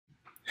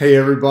Hey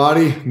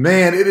everybody,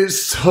 man, it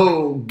is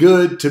so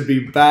good to be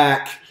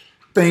back.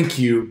 Thank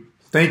you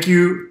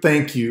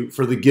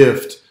for the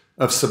gift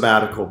of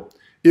sabbatical.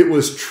 It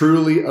was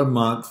truly a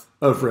month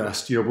of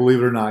rest. Believe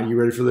it or not, you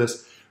ready for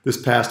this?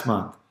 This past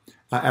month,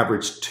 I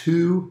averaged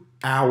 2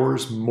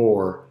 hours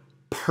more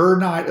per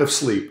night of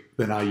sleep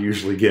than I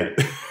usually get.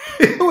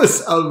 It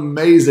was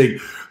amazing.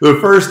 The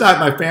first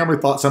night, my family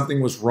thought something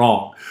was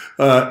wrong.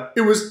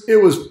 It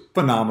was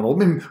phenomenal.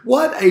 I mean,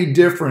 what a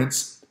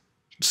difference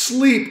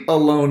sleep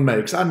alone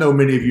makes. I know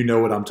many of you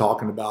know what I'm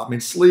talking about. I mean,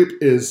 sleep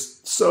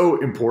is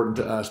so important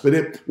to us, but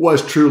it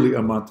was truly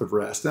a month of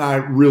rest. And I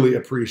really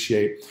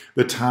appreciate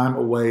the time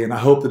away. And I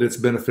hope that it's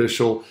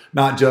beneficial,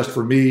 not just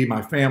for me,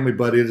 my family,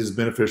 but it is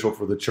beneficial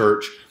for the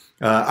church.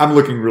 I'm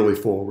looking really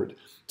forward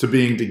to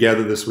being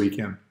together this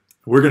weekend.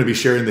 We're going to be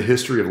sharing the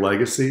history of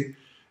Legacy.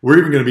 We're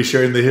even going to be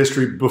sharing the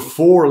history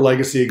before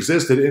Legacy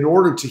existed in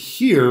order to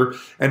hear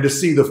and to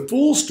see the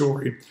full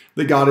story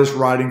that God is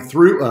writing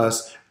through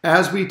us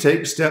as we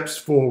take steps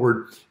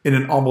forward in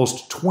an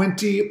almost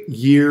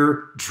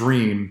 20-year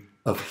dream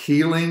of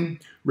healing,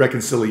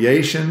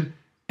 reconciliation,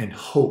 and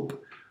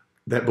hope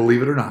that,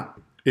 believe it or not,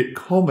 it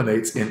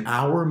culminates in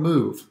our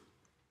move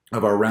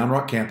of our Round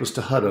Rock campus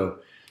to Hutto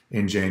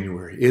in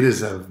January. It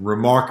is a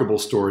remarkable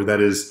story that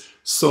is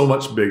so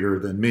much bigger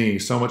than me,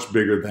 so much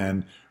bigger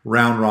than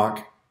Round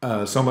Rock,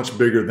 so much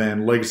bigger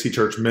than Legacy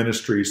Church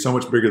Ministry, so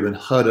much bigger than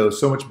Hutto,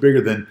 so much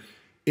bigger than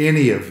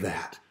any of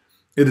that.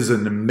 It is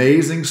an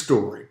amazing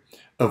story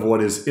of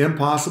what is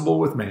impossible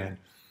with man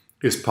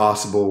is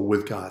possible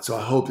with God. So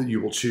I hope that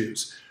you will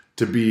choose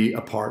to be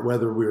a part,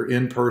 whether we're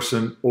in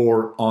person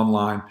or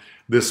online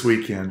this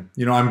weekend.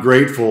 I'm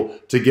grateful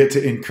to get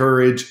to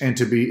encourage and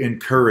to be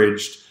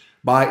encouraged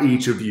by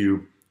each of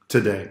you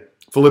today.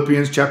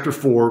 Philippians chapter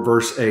 4,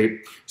 verse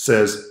 8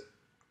 says,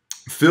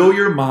 "Fill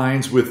your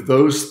minds with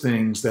those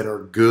things that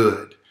are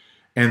good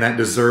and that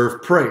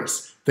deserve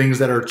praise, things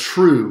that are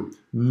true,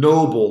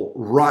 noble,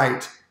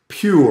 right,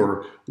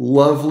 pure,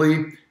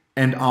 lovely,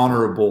 and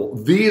honorable."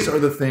 These are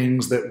the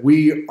things that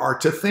we are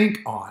to think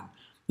on.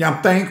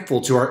 I'm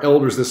thankful to our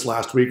elders this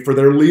last week for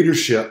their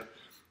leadership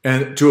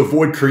and to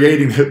avoid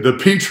creating the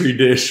Petri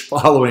dish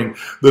following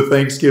the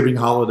Thanksgiving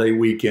holiday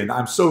weekend.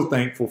 I'm so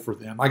thankful for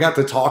them. I got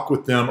to talk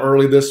with them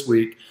early this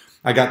week.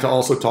 I got to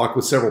also talk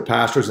with several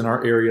pastors in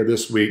our area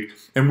this week,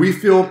 and we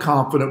feel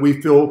confident. We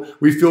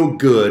feel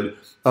good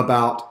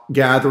about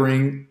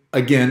gathering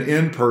again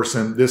in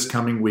person this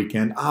coming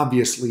weekend.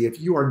 Obviously,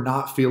 if you are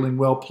not feeling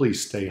well,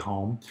 please stay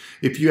home.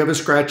 If you have a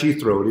scratchy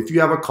throat, if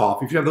you have a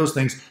cough, if you have those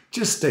things,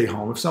 just stay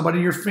home. If somebody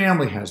in your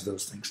family has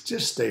those things,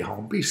 just stay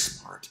home. Be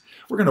smart.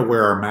 We're going to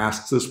wear our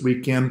masks this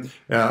weekend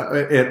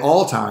at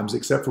all times,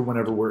 except for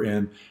whenever we're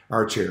in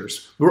our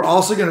chairs. We're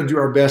also going to do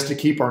our best to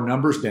keep our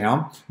numbers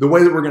down. The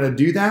way that we're going to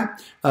do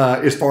that,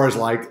 as far as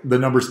like the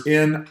numbers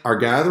in our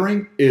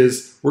gathering,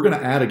 is we're going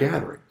to add a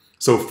gathering.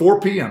 So 4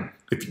 p.m.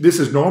 If this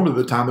is normally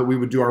the time that we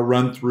would do our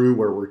run through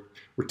where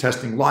we're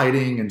testing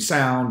lighting and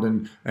sound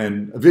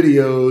and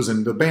videos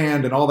and the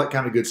band and all that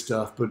kind of good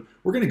stuff. But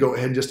we're going to go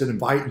ahead and just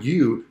invite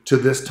you to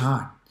this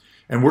time.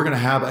 And we're going to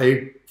have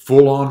a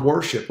full-on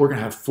worship. We're going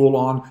to have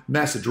full-on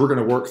message. We're going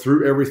to work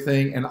through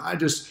everything. And I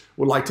just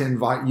would like to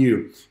invite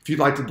you. If you'd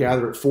like to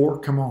gather at 4,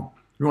 come on.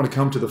 If you want to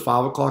come to the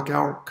 5 o'clock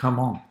hour, come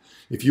on.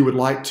 If you would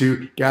like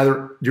to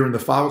gather during the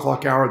 5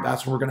 o'clock hour,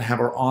 that's when we're going to have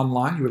our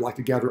online. You would like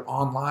to gather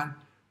online,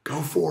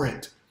 go for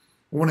it.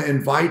 I want to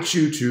invite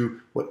you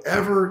to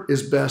whatever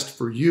is best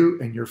for you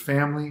and your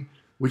family.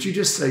 Would you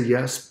just say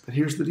yes? But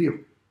here's the deal.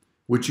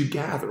 Would you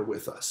gather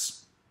with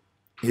us?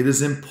 It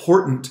is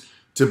important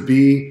to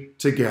be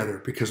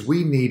together because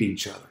we need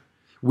each other.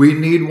 We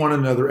need one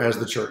another as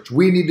the church.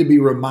 We need to be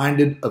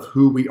reminded of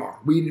who we are.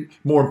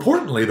 More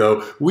importantly,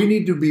 though, we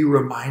need to be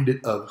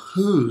reminded of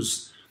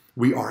whose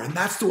we are. And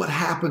that's what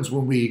happens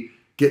when we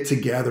get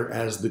together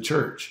as the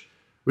church.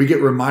 We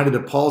get reminded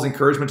of Paul's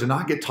encouragement to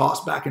not get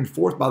tossed back and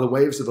forth by the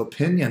waves of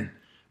opinion.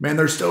 Man,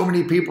 there's so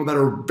many people that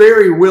are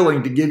very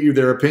willing to give you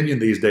their opinion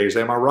these days.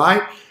 Am I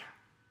right?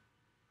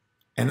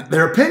 And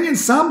their opinion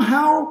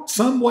somehow,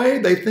 some way,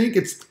 they think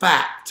it's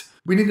fact.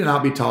 We need to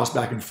not be tossed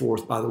back and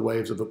forth by the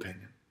waves of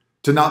opinion.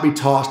 To not be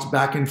tossed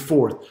back and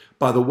forth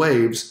by the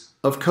waves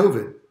of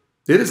COVID.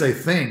 It is a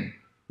thing.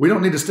 We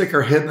don't need to stick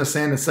our head in the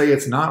sand and say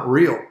it's not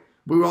real.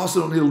 But we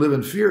also don't need to live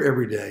in fear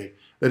every day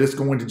that it's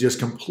going to just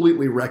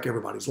completely wreck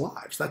everybody's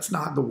lives. That's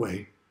not the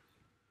way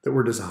that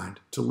we're designed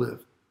to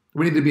live.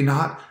 We need to be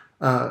not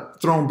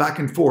thrown back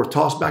and forth,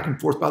 tossed back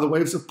and forth by the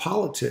waves of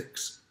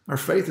politics. Our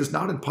faith is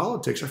not in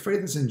politics. Our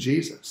faith is in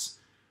Jesus.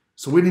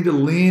 So we need to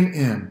lean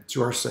in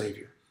to our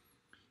Savior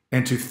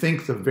and to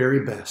think the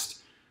very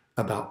best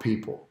about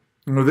people.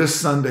 This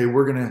Sunday,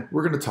 we're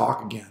gonna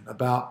talk again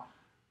about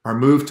our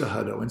move to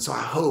Hutto. And so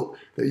I hope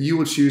that you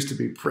will choose to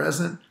be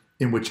present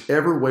in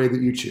whichever way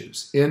that you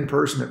choose. In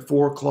person at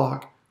 4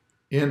 o'clock,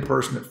 in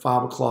person at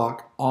 5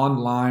 o'clock,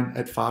 online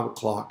at 5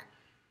 o'clock.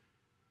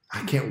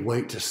 I can't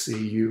wait to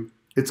see you.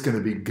 It's going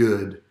to be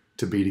good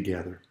to be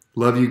together.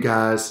 Love you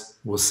guys.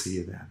 We'll see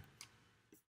you then.